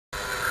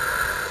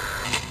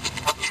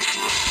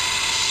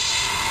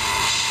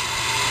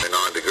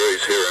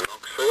is here in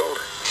Knoxfield.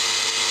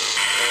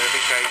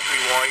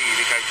 VK3YE,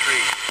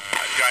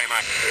 VK3JMA.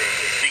 I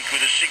think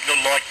with a signal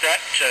like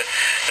that,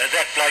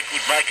 that bloke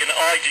would make an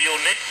ideal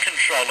net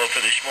controller for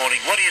this morning.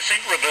 What do you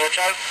think,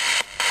 Roberto?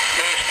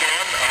 Yes,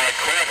 John, I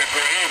quite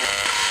agree.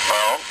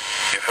 Well,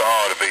 if I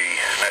were to be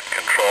net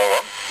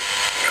controller,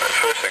 the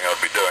first thing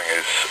I'd be doing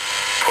is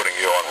putting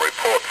you on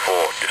report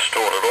for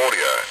distorted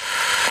audio.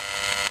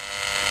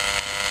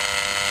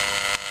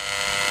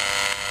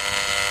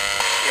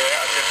 Yeah,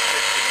 I'm just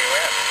testing you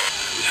out.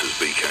 This is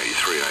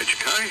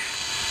VK3HK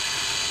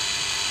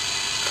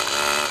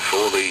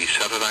for the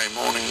Saturday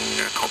morning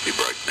copy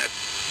break net.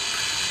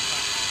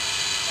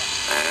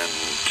 And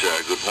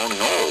good morning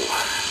all.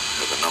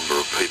 Have a number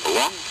of people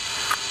on.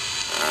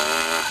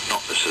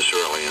 Not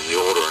necessarily in the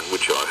order in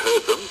which I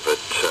heard them, but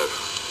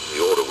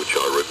the order which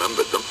I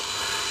remembered them.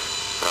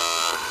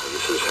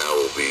 This is how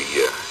we'll be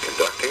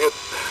conducting it.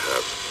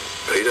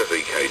 Peter,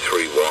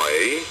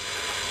 VK3YE,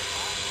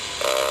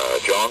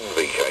 John,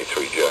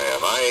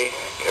 VK3JMA,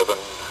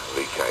 Kevin,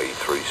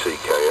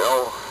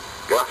 VK3CKL,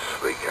 Gus,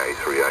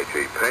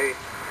 VK3AGP,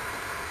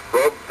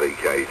 Rob,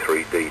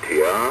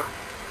 VK3DTR,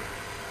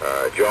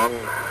 John,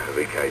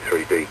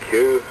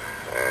 VK3DQ,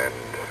 and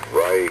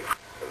Ray,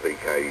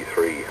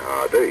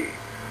 VK3RD.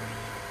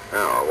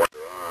 Now, I wonder,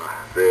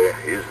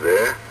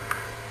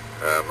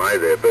 may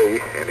there be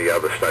any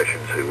other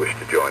stations who wish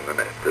to join the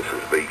net? This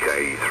is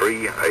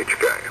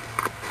VK3HK.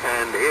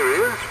 And here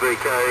is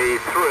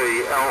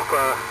VK3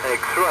 Alpha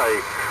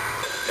X-Ray.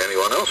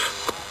 Anyone else?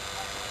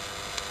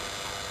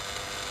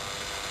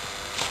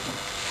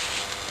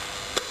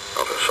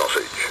 Not a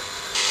sausage.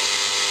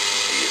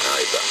 You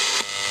neighbour.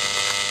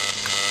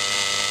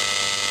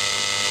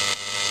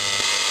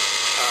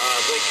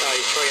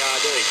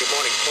 VK3RD, good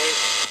morning, Steve.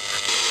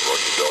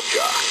 Roger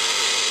Dodger.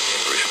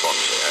 In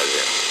response as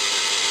in,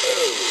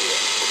 oh,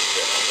 put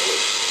that on the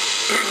list.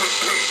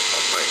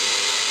 On me.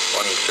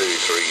 1, 2,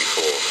 3,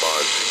 4,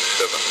 5, 6,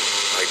 7,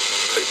 8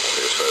 people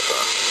here so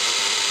far.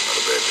 Not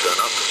a bad turn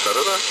up for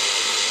Saturday.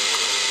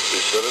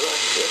 This Saturday,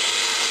 yes.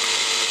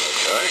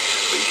 Okay,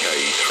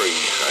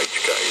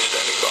 VK3HK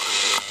standing by.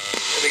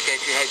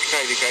 VK3HK,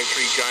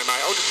 VK3JMA.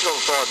 I'll just sit on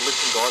the side and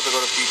listen, guys. I've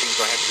got a few things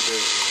I have to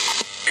do.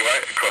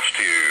 Anyway, across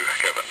to you,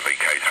 Kevin,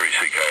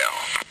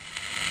 VK3CKL.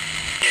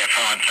 Yeah,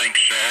 fine,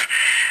 thanks,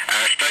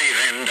 Steve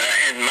and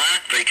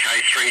Mark,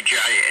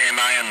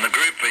 VK3JMA and the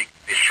group,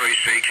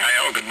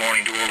 VK3CKL. Good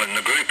morning to all in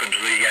the group and to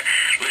the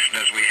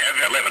listeners we have.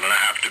 11.5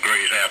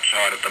 degrees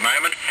outside at the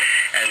moment,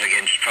 as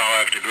against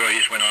 5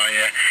 degrees when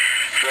I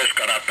first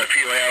got up a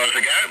few hours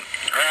ago.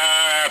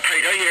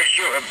 Peter, yes,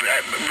 you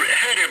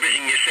heard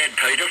everything you said,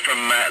 Peter,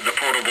 from the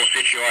portable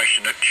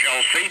situation at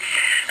Chelsea.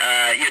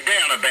 You're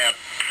down about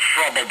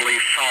probably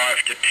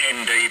 5 to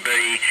 10 dB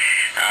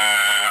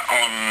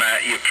on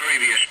your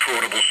previous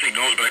portable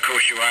signals, but of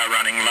course you are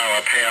running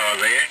lower power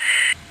there.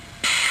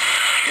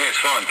 Yes,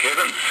 fine,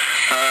 Kevin.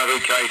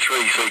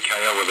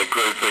 VK3CKL with the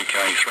group,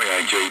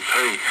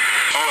 VK3AGP.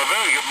 Well, a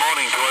very good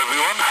morning to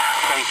everyone.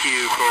 Thank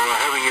you for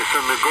having us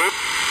in the group.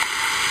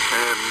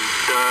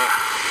 And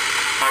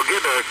I'll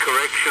get a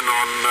correction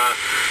on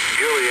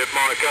Juliet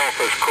Mike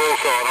Alpha's call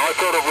sign. I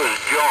thought it was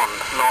John,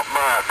 not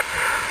Mark.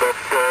 But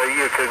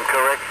you can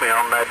correct me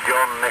on that,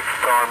 John, next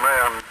time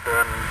round.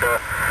 And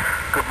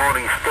good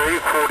morning,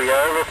 Steve. 40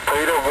 over.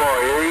 Peter,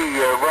 YE,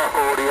 rough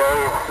audio,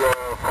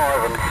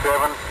 5 and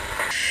 7.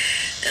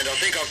 And I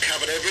think I've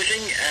covered everything.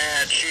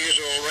 Cheers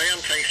all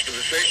round. Thanks for the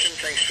session.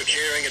 Thanks for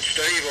chairing it,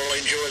 Steve. I'll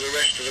enjoy the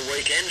rest of the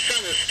weekend.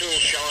 Sun is still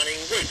shining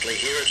weekly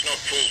here. It's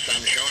not full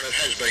sunshine. It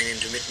has been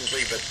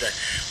intermittently, but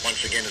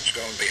once again it's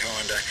gone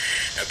behind a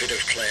bit of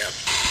cloud.